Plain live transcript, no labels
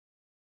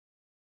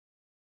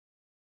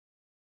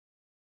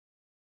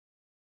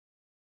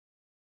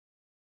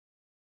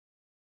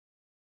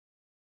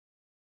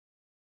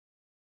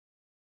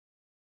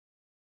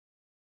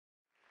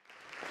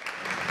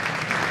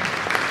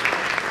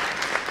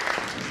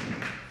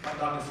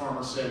Dr.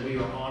 Farmer said, we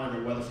are honored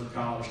at Weatherford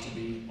College to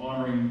be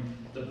honoring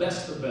the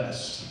best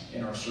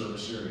in our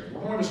service area.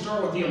 We're going to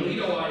start with the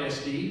Aledo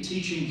ISD,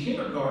 teaching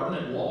kindergarten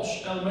at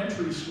Walsh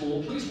Elementary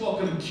School. Please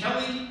welcome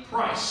Kelly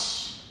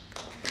Price.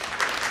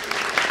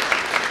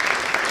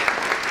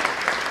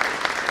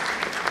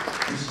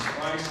 Mrs.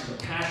 Price is a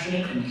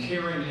passionate and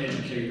caring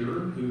educator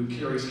who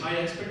carries high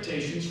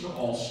expectations for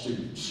all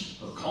students.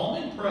 Her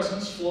calming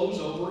presence flows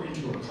over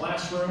into her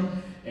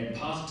classroom and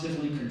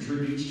positively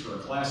contributes to her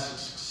class's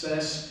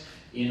success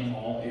in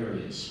all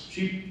areas.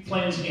 She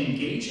plans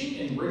engaging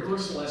and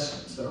rigorous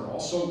lessons that are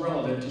also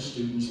relevant to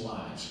students'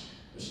 lives.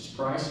 Mrs.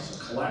 Price is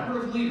a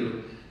collaborative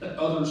leader that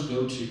others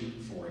go to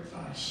for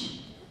advice.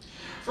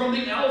 From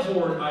the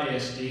Alvord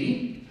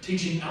ISD,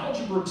 teaching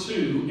Algebra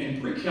 2 and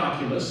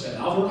Pre-Calculus at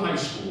Alvord High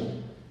School,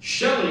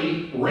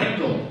 Shelly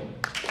Rangel.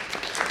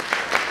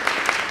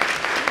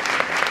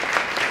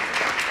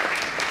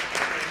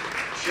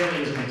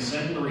 Shelly is an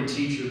exemplary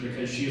teacher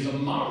because she is a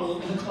model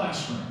in the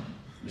classroom.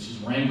 Mrs.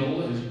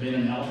 Rangel has been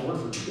in Alvord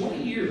for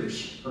 20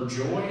 years. Her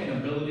joy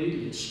and ability to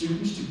get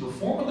students to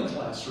perform in the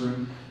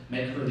classroom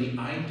make her the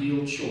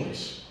ideal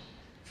choice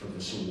for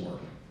this award.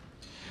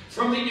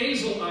 From the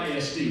Azle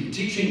ISD,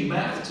 teaching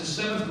math to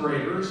 7th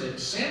graders at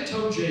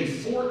Santo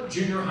Forte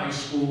Junior High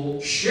School,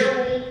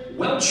 Cheryl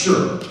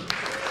Welcher.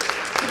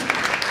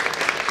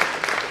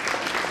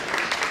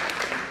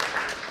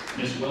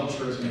 Ms.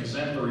 Welcher is an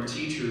exemplary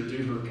teacher due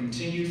to her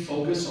continued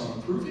focus on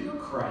improving her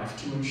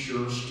craft to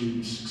ensure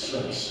student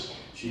success.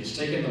 She has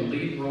taken the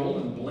lead role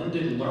in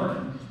blended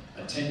learning,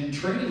 attending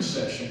training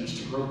sessions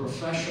to grow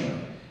professionally.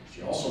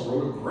 She also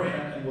wrote a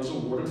grant and was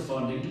awarded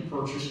funding to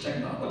purchase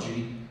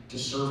technology to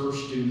serve her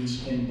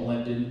students in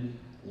blended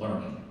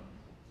learning.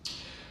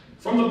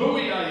 From the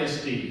Bowie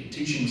ISD,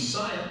 teaching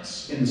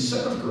science in the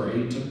 7th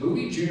grade to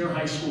Bowie Junior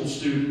High School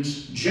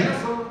students,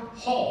 Jennifer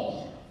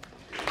Hall.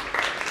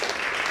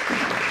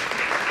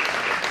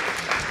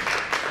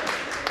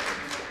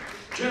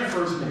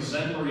 Jennifer is an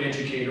exemplary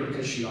educator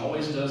because she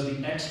always does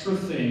the extra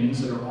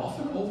things that are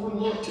often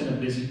overlooked in a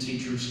busy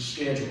teacher's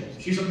schedule.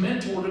 She's a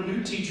mentor to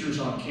new teachers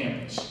on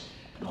campus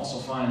and also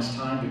finds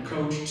time to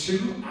coach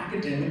 2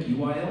 academic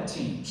UIL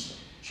teams.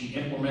 She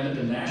implemented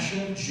the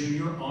National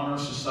Junior Honor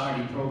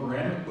Society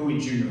program at Bowie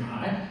Junior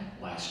High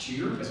last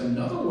year as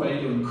another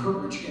way to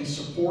encourage and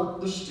support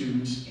the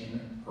students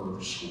in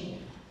her school.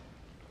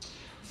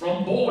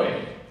 From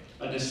Bowie,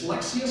 a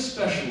dyslexia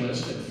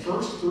specialist at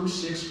 1st through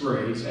 6th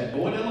grades at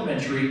Bowie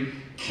Elementary,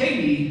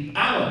 Katy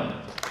Allen.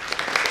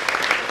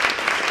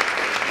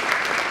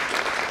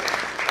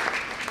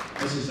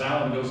 Mrs.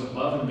 Allen goes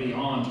above and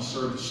beyond to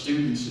serve the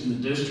students in the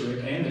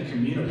district and the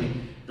community.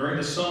 During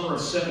the summer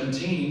of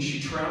 17, she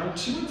traveled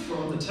to and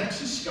from the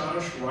Texas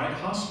Scottish Rite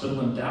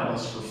Hospital in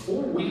Dallas for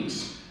 4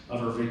 weeks of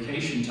her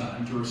vacation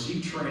time to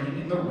receive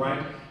training in the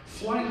Rite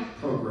Flight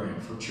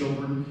program for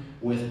children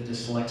with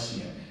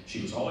dyslexia.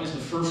 She was always the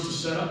first to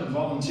set up and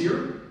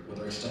volunteer,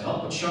 whether it's to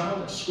help a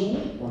child at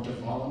school or to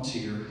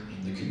volunteer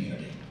in the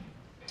community.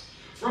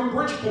 From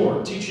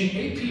Bridgeport, teaching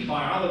AP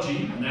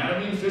Biology,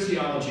 Anatomy and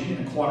Physiology,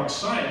 and Aquatic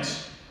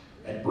Science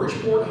at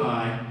Bridgeport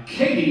High,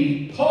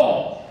 Katy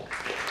Paul.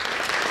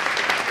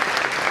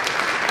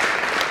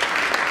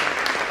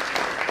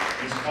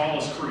 Ms. Paul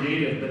is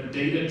creative but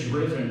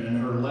data-driven in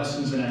her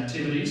lessons and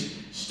activities.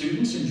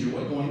 Students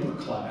enjoy going to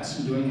her class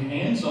and doing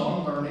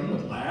hands-on learning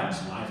with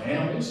labs, live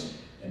animals,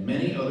 and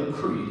many other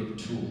creative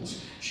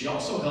tools. She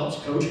also helps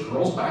coach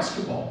girls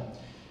basketball.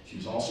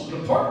 She's also the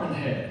department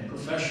head and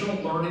professional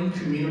learning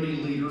community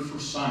leader for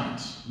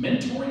science,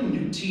 mentoring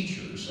new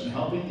teachers and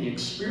helping the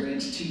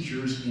experienced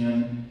teachers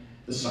in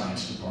the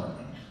science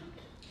department.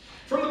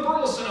 From the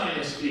Burleson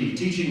ISD,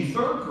 teaching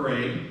 3rd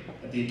grade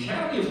at the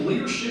Academy of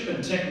Leadership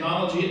and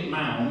Technology at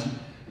Mound,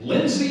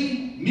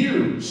 Lindsey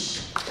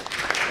Muse.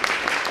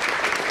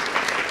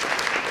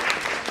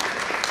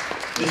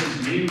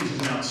 Mrs. Muse is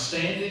an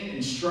outstanding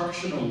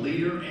instructional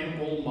leader and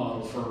role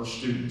model for her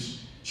students.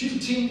 She's a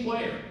team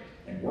player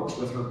and works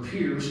with her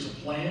peers to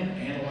plan,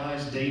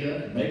 analyze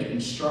data, and make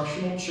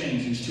instructional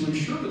changes to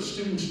ensure that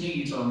students'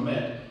 needs are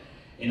met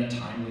in a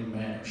timely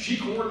manner. She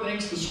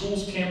coordinates the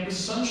school's campus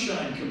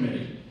Sunshine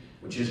Committee,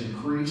 which has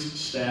increased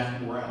staff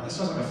morale. That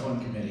sounds like a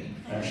fun committee,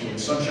 actually, the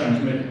Sunshine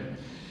Committee.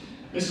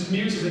 Mrs.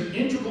 Muse is an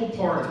integral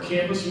part of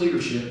campus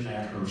leadership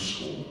at her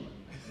school.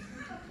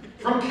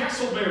 From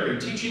Castleberry,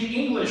 teaching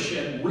English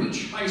at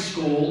Reach High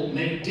School,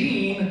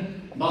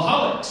 Nadine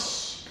Mahalik.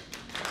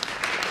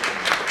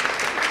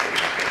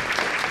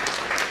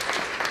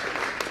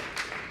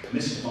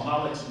 Mrs.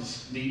 Mahalik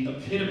is the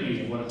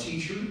epitome of what a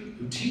teacher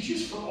who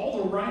teaches for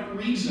all the right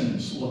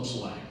reasons looks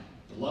like.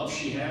 The love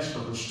she has for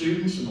her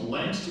students and the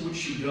lengths to which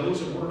she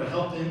goes in order to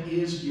help them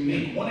is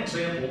unique. One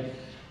example,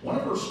 one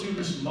of her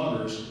students'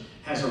 mothers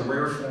has a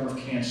rare form of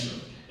cancer.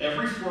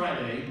 Every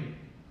Friday,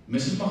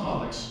 Mrs.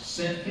 Mahalik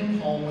sent him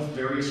home with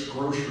various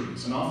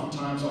groceries and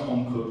oftentimes a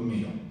home-cooked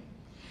meal.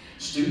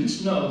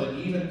 Students know that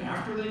even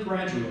after they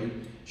graduate,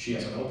 she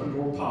has an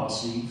open-door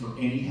policy for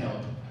any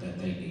help that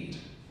they need.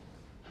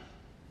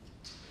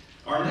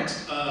 Our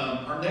next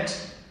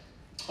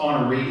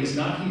honoree is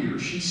not here.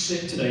 She's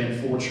sick today,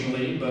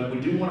 unfortunately, but we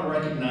do want to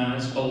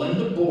recognize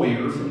Belinda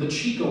Boyer from the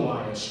Chico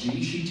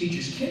ISD. She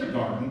teaches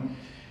kindergarten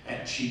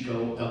at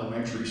Chico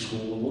Elementary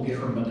School, and we'll get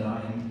her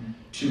medallion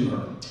to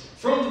her.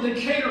 From the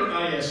Decatur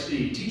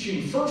ISD,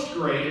 teaching first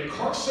grade at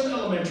Carson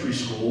Elementary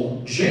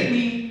School,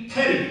 Jamie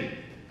Petty.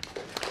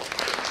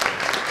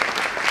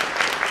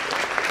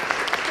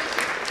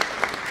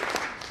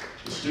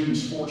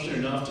 Students fortunate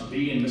enough to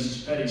be in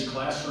Mrs. Petty's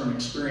classroom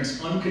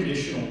experience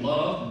unconditional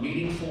love,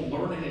 meaningful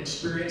learning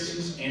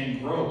experiences,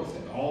 and growth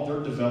in all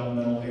their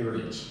developmental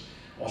areas.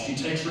 While she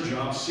takes her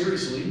job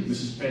seriously,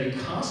 Mrs. Petty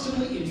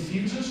constantly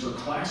infuses her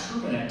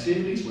classroom and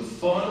activities with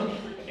fun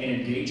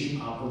and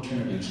engaging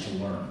opportunities to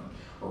learn.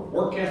 Her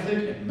work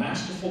ethic and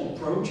masterful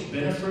approach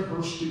benefit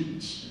her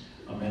students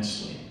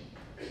immensely.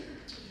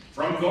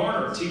 From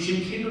Garner,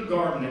 teaching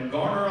kindergarten at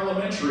Garner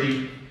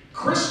Elementary,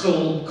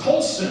 Crystal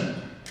Colson.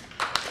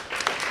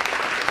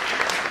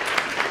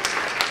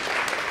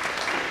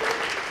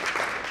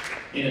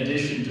 In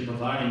addition to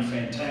providing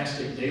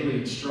fantastic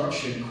daily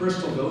instruction,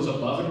 Crystal goes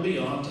above and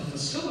beyond to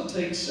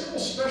facilitate several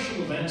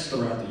special events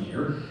throughout the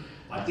year,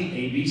 like the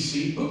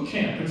ABC Boot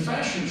Camp and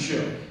Fashion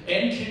Show,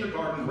 and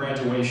kindergarten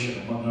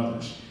graduation, among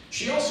others.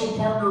 She also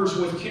partners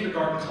with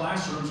kindergarten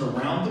classrooms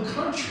around the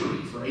country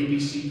for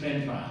ABC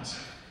Pen Pals.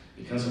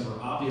 Because of her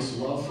obvious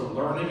love for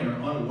learning and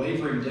her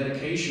unwavering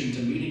dedication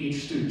to meeting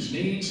each student's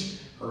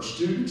needs, her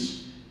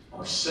students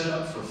are set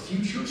up for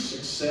future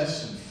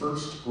success in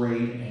first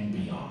grade and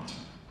beyond.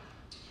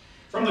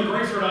 From the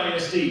Grayford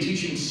ISD,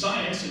 teaching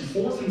science in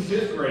 4th and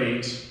 5th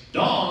grades,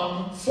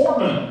 Dawn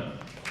Foreman.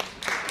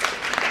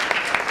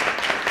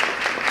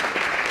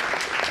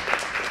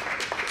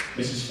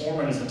 Mrs.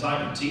 Foreman is the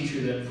type of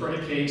teacher that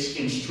predicates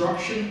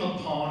instruction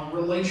upon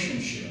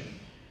relationship.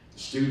 The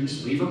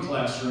students leave her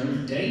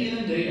classroom day in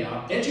and day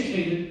out,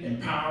 educated,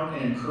 empowered,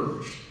 and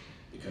encouraged,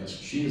 because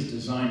she has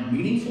designed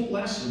meaningful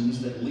lessons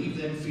that leave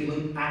them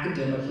feeling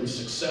academically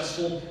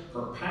successful.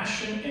 Her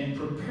passion and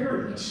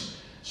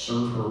preparedness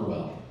serve her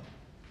well.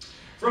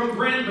 From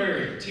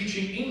Granbury,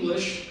 teaching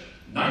English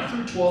 9th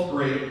through 12th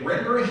grade at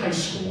Granbury High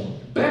School,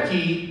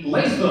 Becky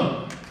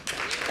Latham.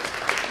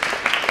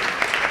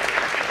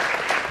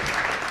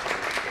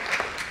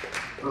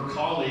 Her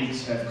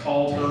colleagues have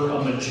called her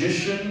a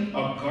magician,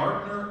 a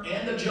gardener,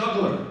 and a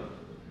juggler.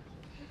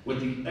 With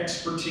the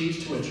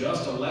expertise to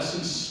adjust a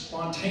lesson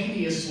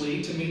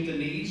spontaneously to meet the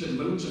needs and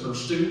moods of her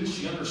students,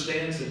 she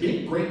understands that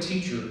being a great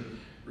teacher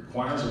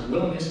requires a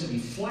willingness to be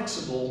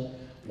flexible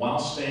while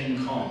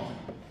staying calm.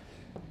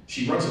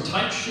 She runs a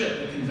tight ship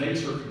that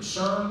conveys her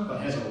concern, but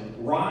has a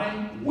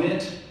wry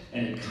wit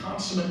and a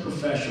consummate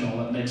professional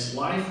that makes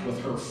life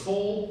with her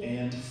full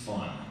and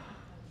fun.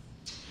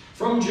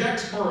 From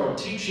Jacksboro,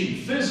 teaching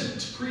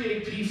physics,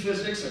 pre-AP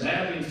physics,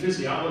 anatomy, and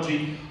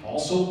physiology,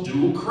 also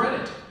dual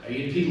credit,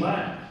 A&P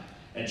Lab,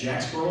 at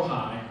Jacksboro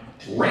High,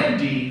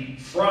 Randy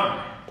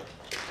Fry.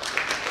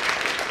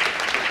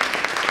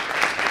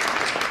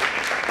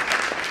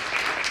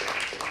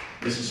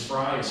 Mrs.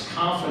 Fry is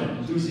confident,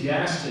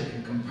 enthusiastic,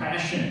 and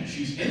compassionate.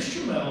 She's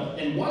instrumental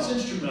and was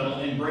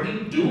instrumental in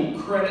bringing dual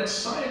credit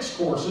science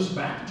courses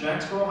back to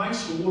Jacksboro High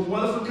School with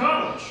Weatherford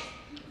College.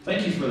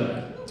 Thank you for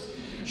that.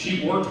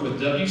 She worked with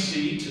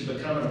WC to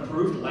become an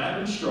approved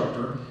lab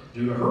instructor.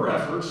 Due to her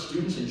efforts,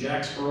 students in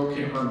Jacksboro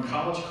can earn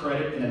college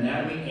credit in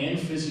anatomy and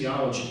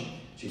physiology.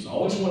 She's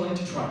always willing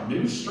to try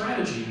new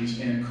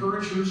strategies and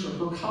encourages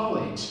her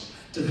colleagues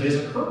to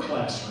visit her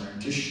classroom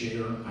to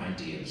share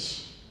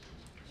ideas.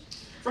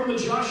 From the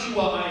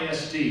Joshua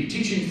ISD,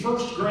 teaching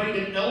first grade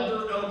at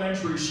Elder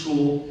Elementary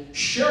School,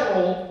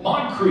 Cheryl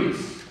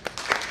Moncrief.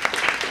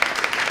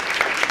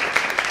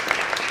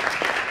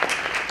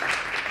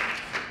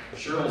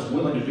 Cheryl's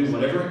willing to do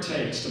whatever it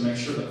takes to make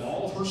sure that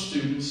all of her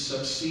students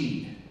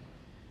succeed.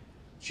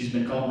 She's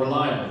been called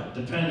reliable,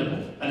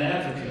 dependable, an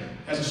advocate,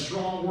 has a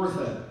strong work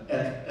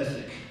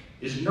ethic,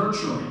 is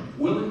nurturing,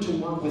 willing to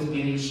work with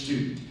any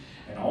student,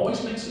 and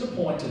always makes it a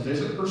point to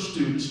visit her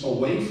students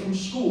away from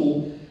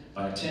school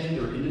by attending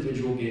their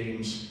individual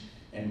games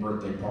and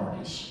birthday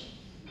parties.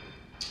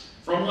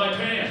 From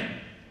Lipan,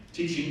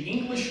 teaching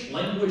English,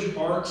 language,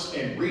 arts,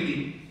 and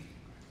reading,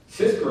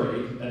 5th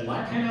grade at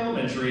Lipan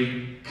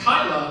Elementary,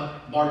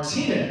 Kyla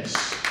Martinez.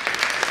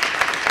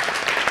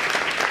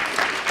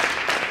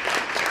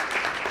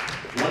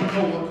 One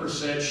coworker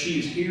said she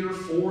is here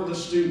for the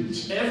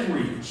students,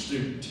 every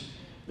student.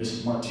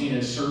 Mrs.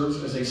 Martinez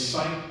serves as a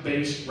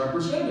site-based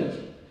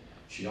representative.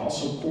 She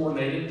also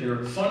coordinated their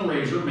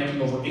fundraiser,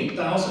 making over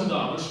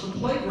 $8,000 for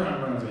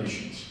playground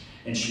renovations.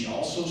 And she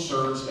also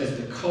serves as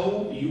the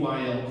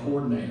co-UIL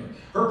coordinator.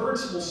 Her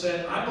principal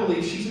said, "I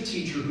believe she's a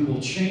teacher who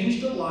will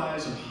change the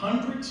lives of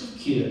hundreds of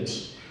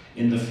kids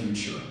in the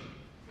future."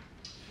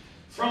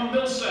 From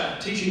Millsap,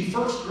 teaching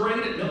first grade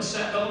at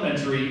Millsap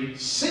Elementary,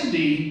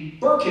 Cindy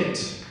Burkett.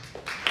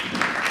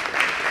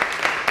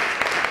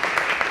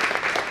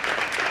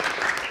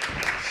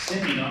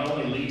 Cindy not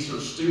only leads her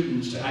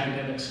students to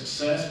academic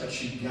success, but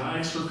she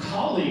guides her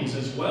colleagues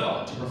as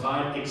well to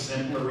provide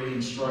exemplary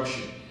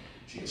instruction.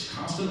 She is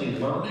constantly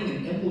learning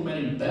and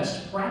implementing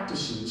best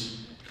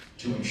practices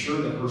to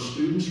ensure that her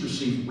students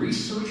receive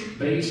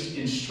research-based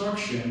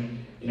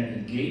instruction in an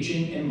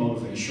engaging and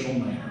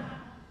motivational manner.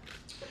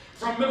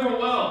 From Mineral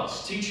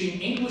Wells, teaching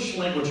English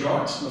language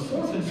arts in the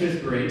 4th and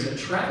 5th grades at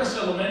Travis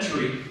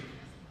Elementary,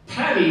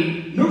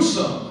 Patty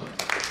Newsom.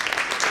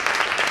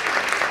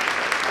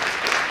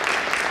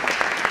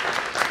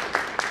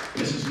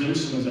 Mrs.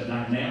 Newsom is a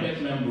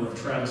dynamic member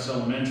of Travis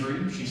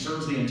Elementary. She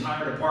serves the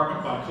entire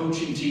department by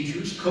coaching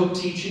teachers,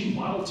 co-teaching,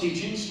 model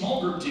teaching,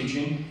 small group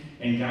teaching,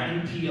 and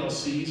guiding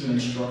PLCs and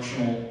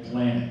instructional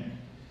planning.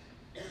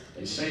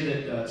 They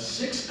say that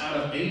 6 out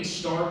of 8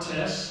 STAR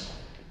tests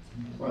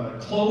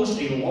closed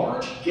a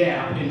large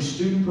gap in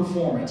student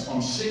performance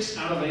on 6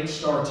 out of 8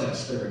 STAR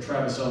tests there at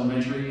Travis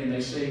Elementary, and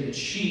they say that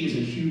she is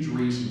a huge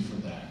reason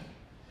for that.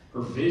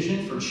 Her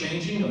vision for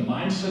changing the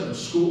mindset of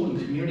school and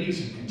communities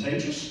is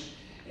contagious,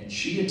 and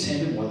she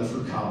attended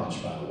Weatherford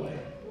College, by the way.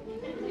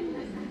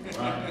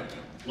 Right,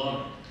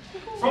 love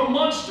it. From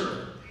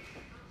Munster,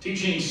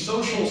 teaching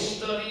social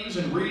studies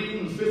and reading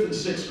in the 5th and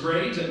 6th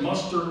grades at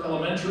Munster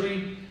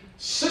Elementary,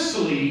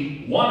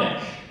 Cicely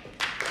Wanek.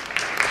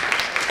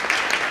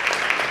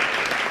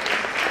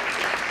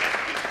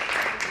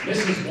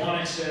 Mrs.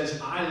 Wanek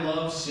says, I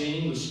love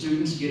seeing the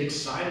students get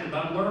excited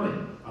about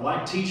learning. I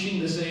like teaching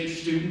this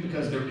age student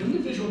because their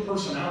individual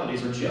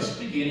personalities are just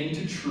beginning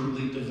to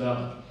truly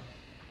develop.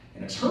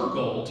 And it's her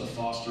goal to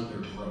foster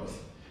their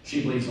growth.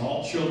 She believes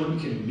all children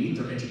can meet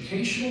their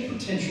educational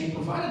potential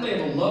provided they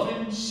have a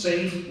loving,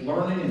 safe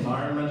learning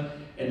environment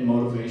and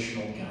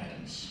motivational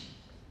guidance.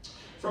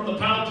 From the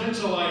Palo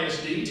Pinto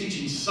ISD,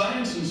 teaching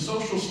science and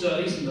social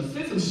studies in the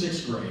 5th and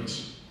 6th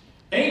grades,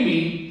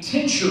 Amy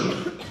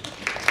Tincher.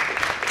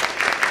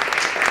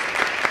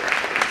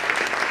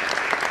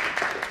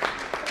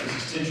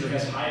 Tincher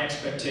has high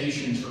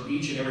expectations for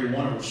each and every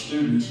one of her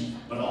students,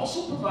 but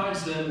also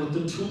provides them with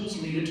the tools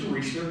needed to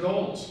reach their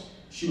goals.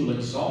 She will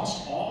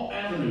exhaust all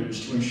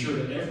avenues to ensure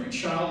that every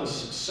child is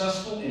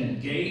successful and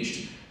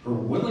engaged. Her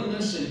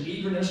willingness and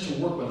eagerness to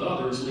work with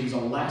others leaves a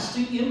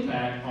lasting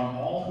impact on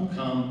all who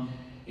come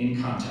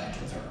in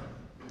contact with her.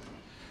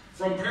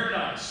 From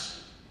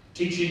Paradise,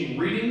 teaching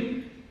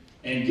reading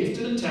and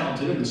gifted and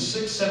talented in the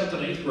 6th, 7th,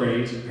 and 8th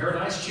grades at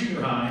Paradise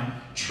Junior High,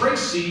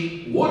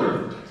 Tracy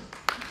Woodard.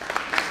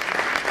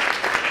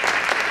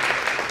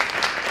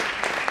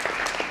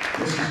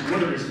 Mrs.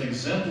 Woodard is an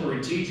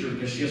exemplary teacher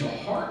because she has a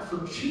heart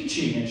for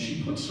teaching and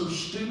she puts her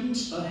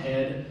students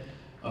ahead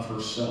of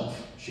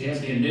herself. She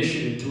has the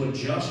initiative to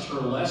adjust her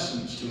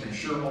lessons to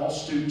ensure all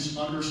students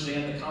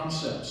understand the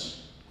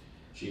concepts.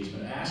 She has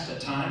been asked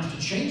at times to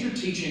change her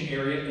teaching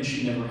area and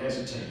she never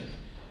hesitated.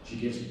 She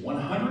gives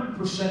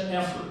 100%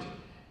 effort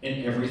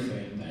in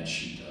everything that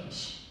she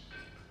does.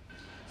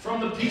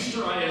 From the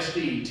Peaster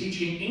ISD,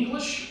 teaching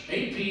English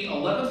AP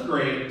 11th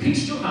grade at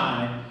Peaster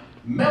High,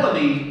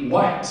 Melody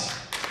White.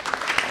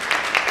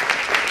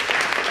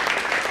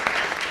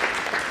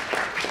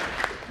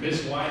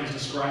 Ms. White is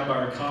described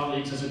by her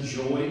colleagues as a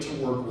joy to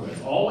work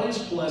with, always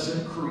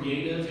pleasant,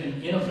 creative,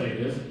 and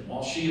innovative.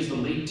 While she is the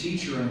lead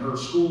teacher in her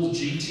school's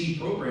GT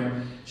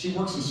program, she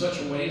works in such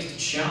a way as to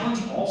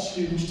challenge all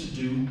students to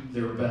do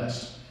their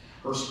best.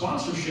 Her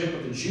sponsorship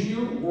of the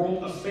Junior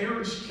World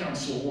Affairs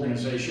Council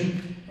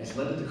organization has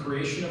led to the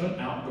creation of an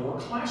outdoor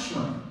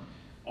classroom.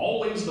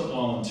 Always the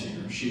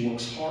volunteer, she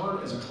works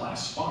hard as a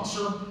class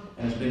sponsor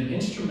and has been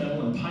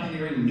instrumental in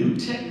pioneering new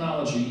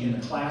technology in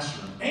the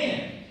classroom.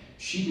 And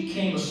she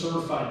became a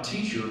certified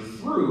teacher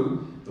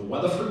through the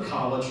Weatherford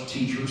College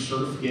Teacher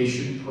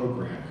Certification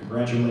Program.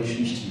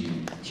 Congratulations to you.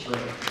 That's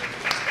great.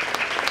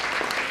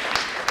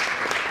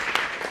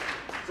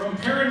 From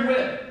Perrin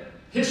Witt,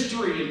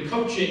 history and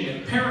coaching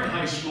at Perrin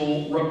High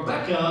School,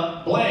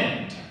 Rebecca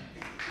Bland.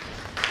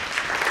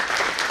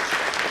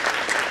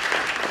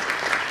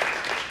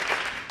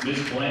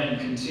 Ms. Bland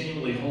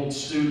continually holds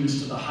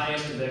students to the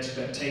highest of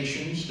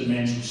expectations,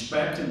 demands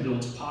respect, and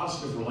builds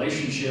positive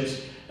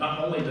relationships.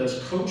 Not only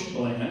does Coach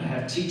Bland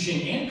have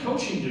teaching and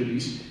coaching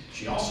duties,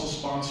 she also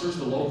sponsors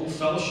the local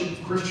Fellowship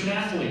of Christian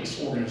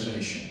Athletes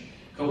organization.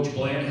 Coach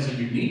Bland has a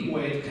unique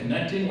way of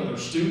connecting with her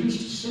students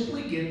to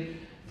simply get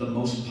the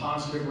most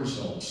positive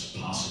results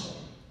possible.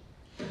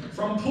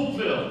 From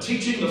Poolville,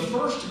 teaching the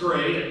 1st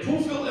grade at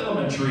Poolville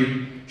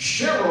Elementary,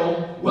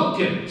 Cheryl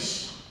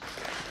Wilkins.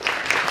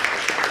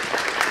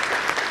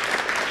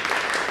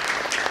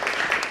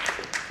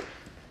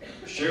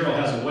 Cheryl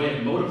has a way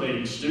of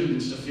motivating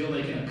students to feel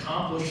they can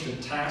accomplish the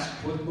task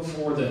put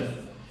before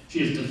them. She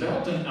has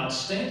developed an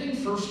outstanding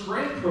 1st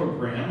grade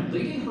program,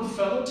 leading her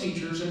fellow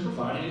teachers in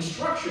providing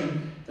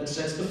instruction that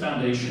sets the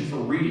foundation for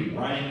reading,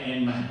 writing,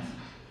 and math.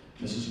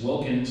 Mrs.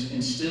 Wilkins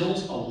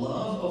instills a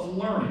love of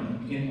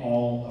learning in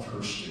all of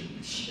her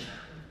students.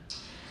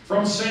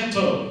 From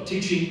Santo,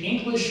 teaching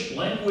English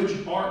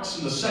language arts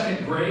in the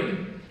 2nd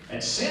grade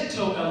at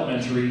Santo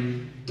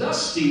Elementary,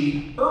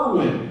 Dusty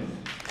Irwin.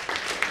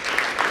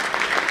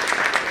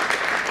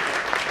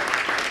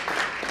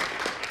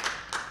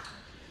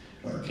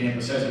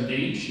 Campus has a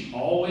need. She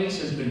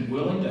always has been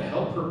willing to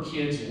help her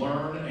kids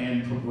learn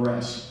and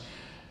progress.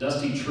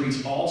 Dusty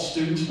treats all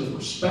students with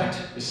respect,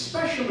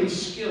 especially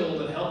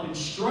skilled at helping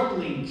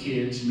struggling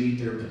kids meet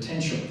their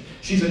potential.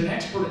 She's an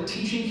expert at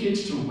teaching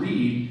kids to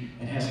read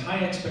and has high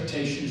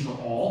expectations for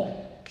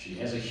all. She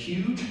has a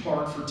huge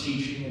heart for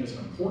teaching and is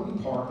an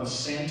important part of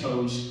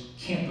Santo's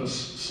campus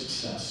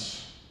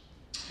success.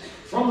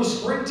 From the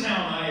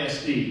Springtown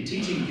ISD,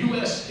 teaching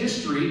U.S.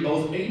 history,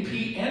 both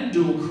AP and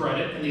dual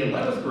credit in the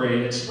 11th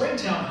grade at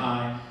Springtown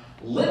High,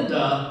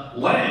 Linda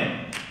Lang.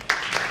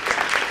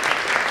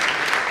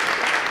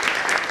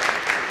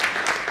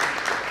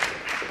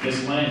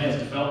 Ms. Lang has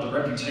developed a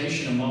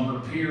reputation among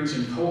her peers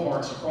and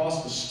cohorts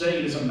across the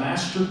state as a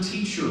master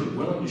teacher,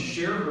 willing to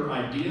share her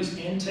ideas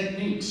and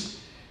techniques.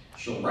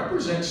 She'll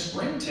represent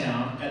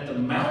Springtown at the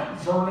Mount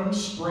Vernon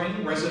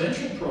Spring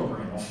Residential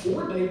Program, a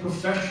 4-day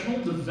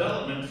professional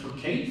development for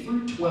K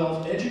through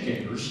 12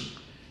 educators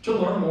to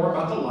learn more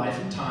about the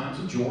life and times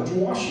of George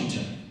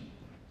Washington.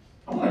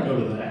 I want to go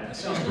to that. That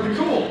sounds pretty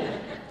cool.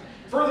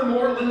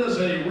 Furthermore, Linda is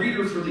a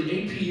reader for the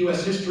AP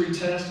US History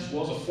test, as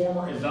well as a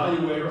former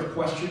evaluator of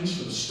questions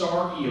for the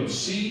STAR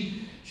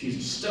EOC. She's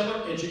a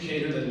stellar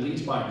educator that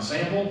leads by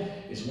example,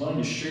 is willing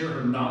to share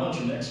her knowledge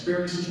and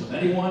experiences with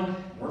anyone.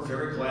 We're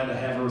very glad to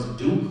have her as a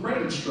dual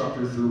credit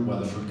instructor through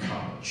Weatherford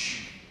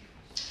College.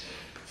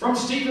 From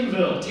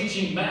Stephenville,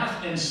 teaching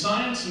math and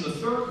science in the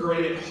 3rd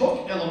grade at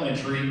Hook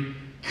Elementary,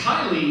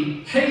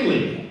 Kylie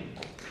Haley.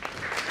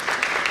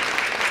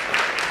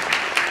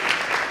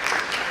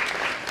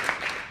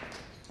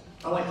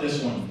 I like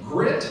this one.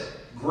 Grit,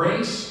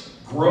 grace,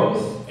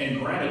 growth, and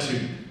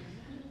gratitude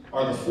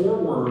are the 4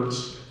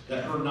 words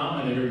that her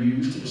nominator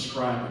used to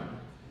describe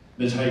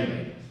Ms.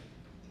 Haley.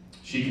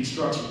 She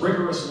constructs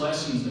rigorous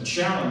lessons that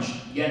challenge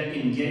yet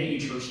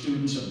engage her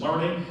students in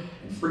learning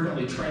and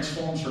frequently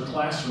transforms her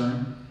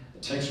classroom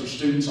that takes her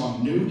students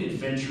on new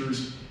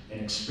adventures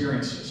and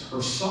experiences.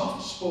 Her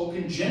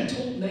soft-spoken,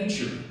 gentle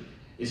nature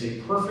is a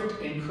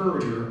perfect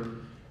encourager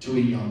to a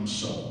young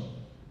soul.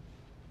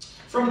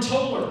 From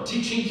Toller,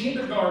 teaching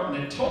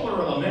kindergarten at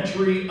Toller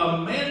Elementary,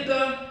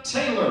 Amanda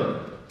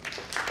Taylor.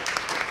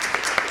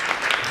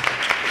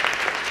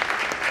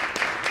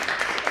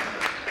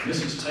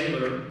 Mrs.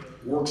 Taylor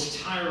works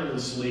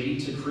tirelessly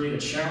to create a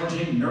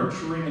challenging,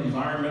 nurturing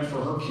environment for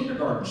her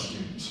kindergarten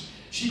students.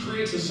 She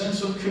creates a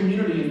sense of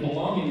community and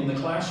belonging in the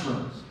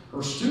classroom.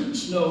 Her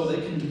students know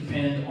they can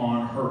depend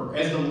on her.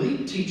 As the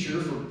lead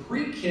teacher for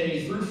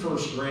pre-K through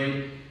 1st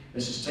grade,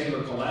 Mrs.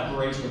 Taylor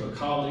collaborates with her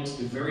colleagues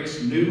through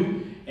various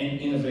new and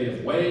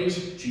innovative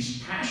ways.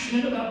 She's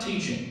passionate about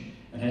teaching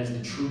and has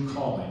the true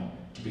calling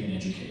to be an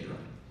educator.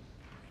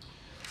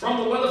 From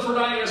the Weatherford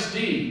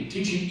ISD,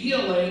 teaching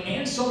ELA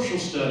and social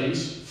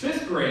studies,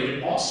 5th grade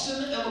at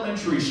Austin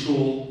Elementary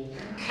School,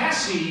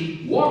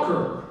 Cassie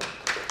Walker.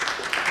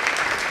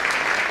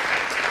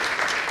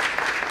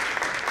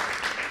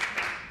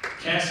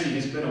 Cassie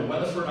has been a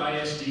Weatherford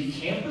ISD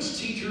Campus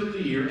Teacher of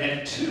the Year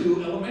at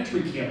 2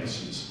 elementary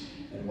campuses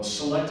and was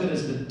selected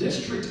as the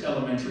District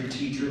Elementary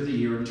Teacher of the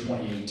Year in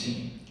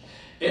 2018.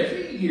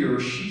 Every year,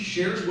 she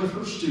shares with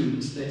her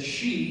students that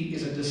she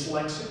is a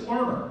dyslexic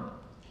learner.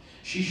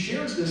 She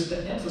shares this to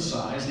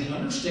emphasize the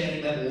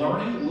understanding that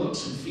learning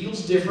looks and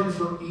feels different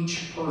for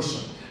each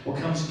person.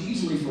 What comes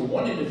easily for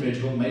one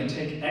individual may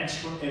take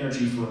extra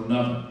energy for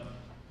another.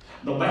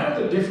 No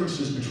matter the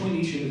differences between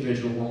each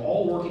individual, we're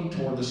all working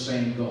toward the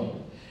same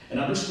goal, an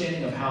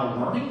understanding of how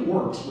learning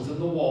works within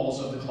the walls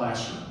of the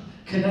classroom,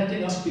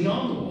 connecting us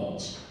beyond the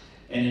walls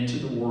and into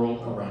the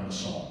world around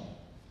us all.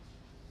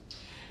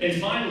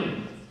 And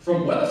finally,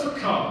 from Weatherford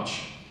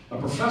College, a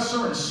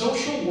professor in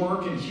social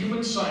work and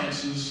human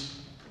sciences,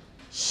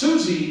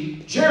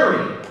 Susie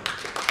Jerry.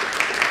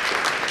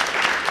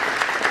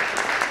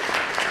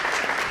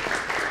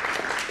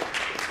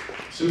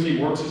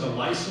 Susie works as a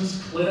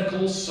licensed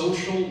clinical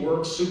social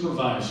work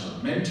supervisor,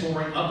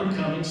 mentoring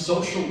up-and-coming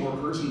social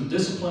workers in the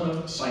discipline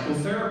of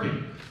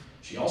psychotherapy.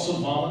 She also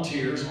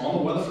volunteers on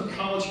the Weatherford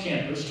College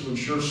campus to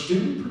ensure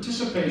student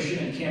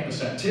participation in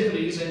campus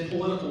activities and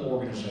political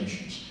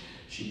organizations.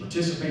 She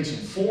participates in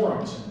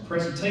forums and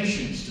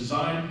presentations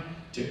designed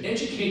to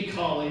educate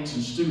colleagues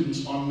and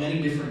students on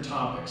many different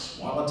topics,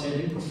 while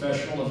attending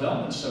professional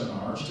development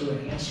seminars to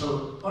enhance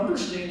her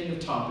understanding of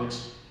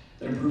topics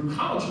that improve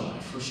college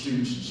life for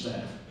students and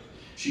staff.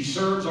 She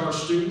serves our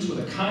students with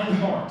a kind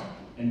heart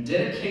and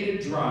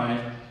dedicated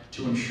drive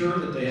to ensure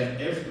that they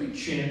have every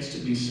chance to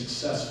be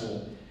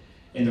successful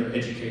in their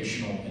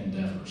educational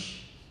endeavors.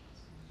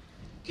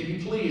 Can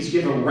you please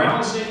give a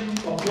rousing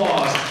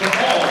applause for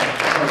all of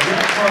our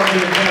Jack Harvey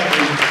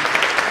Academy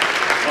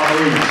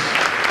Awardees?